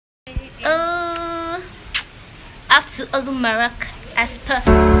to Olumo Rock as per.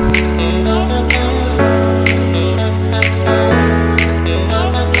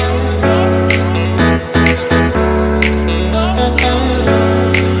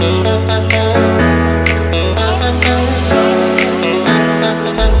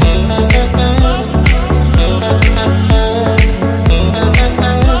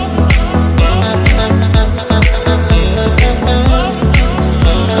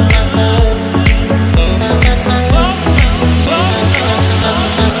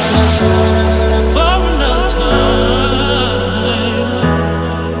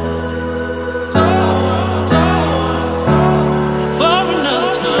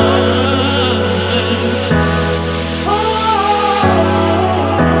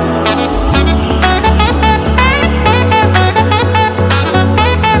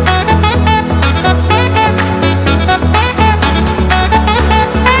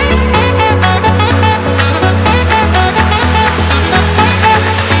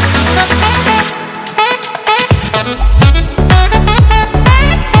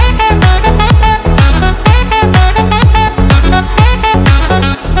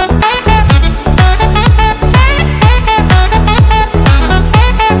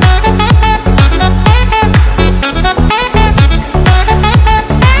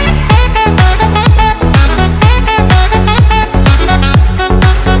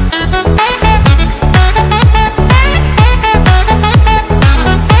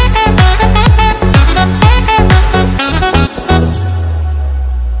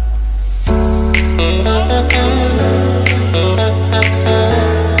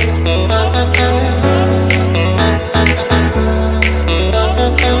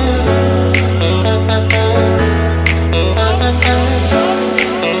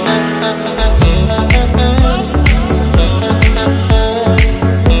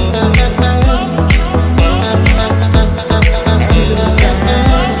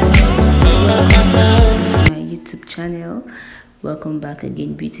 Channel, welcome back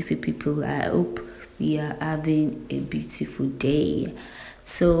again, beautiful people. I hope we are having a beautiful day.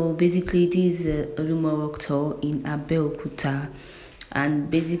 So basically this is Olumo Rock Tour in Abeokuta,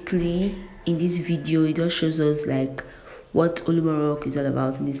 and basically in this video it just shows us like what Olumo Rock is all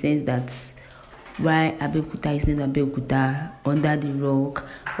about, in the sense that why Abeokuta is named Abeokuta, under the rock.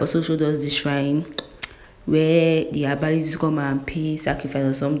 Also showed us the shrine where the Abalis come and pay sacrifice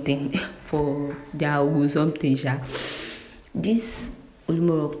or something for their or something. This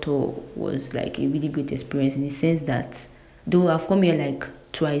Olumo Rock Tour was like a really great experience, in the sense that though I've come here like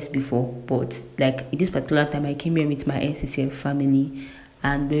twice before, but like in this particular time I came here with my NCCF family,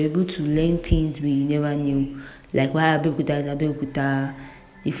 and we were able to learn things we never knew, like why Abeokuta is Abeokuta,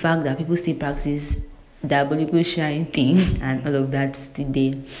 the fact that people still practice diabolical shrine thing and all of that still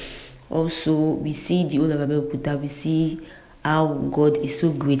there. Also, we see the whole of Abeokuta. We see how God is so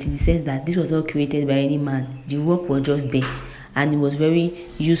great, in the sense that this was not created by any man. The work was just there, and it was very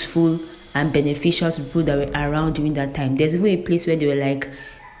useful and beneficial to people that were around during that time. There's even a place where they were like,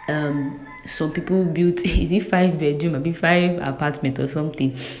 some people built, is it 5-bedroom, maybe 5 apartments or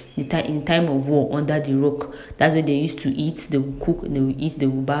something, in time of war under the rock. That's where they used to eat. They will cook, they will eat, they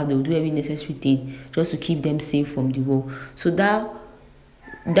will bath, they will do every necessary thing just to keep them safe from the war. So that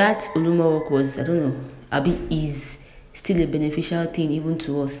Olumo Rock was, I don't know, is still a beneficial thing even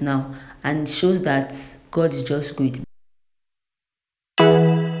to us now, and shows that God is just great.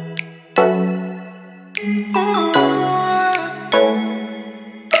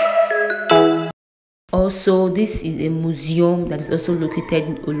 Also, this is a museum that is also located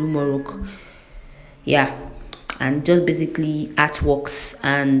in Olumo Rock. Yeah, and just basically artworks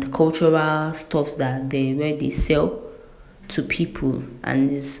and cultural stuffs where they sell to people,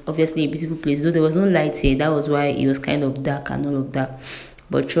 and it's obviously a beautiful place. Though there was no light here, that was why it was kind of dark and all of that.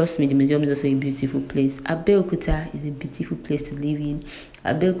 But trust me, the museum is also a beautiful place. Abeokuta is a beautiful place to live in.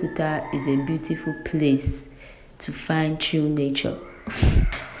 Abeokuta is a beautiful place to find true nature.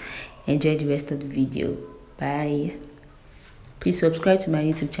 Enjoy the rest of the video. Bye. Please subscribe to my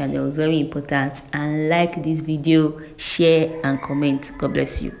YouTube channel, very important, and like this video, share and comment. God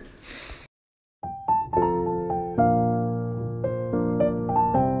bless you.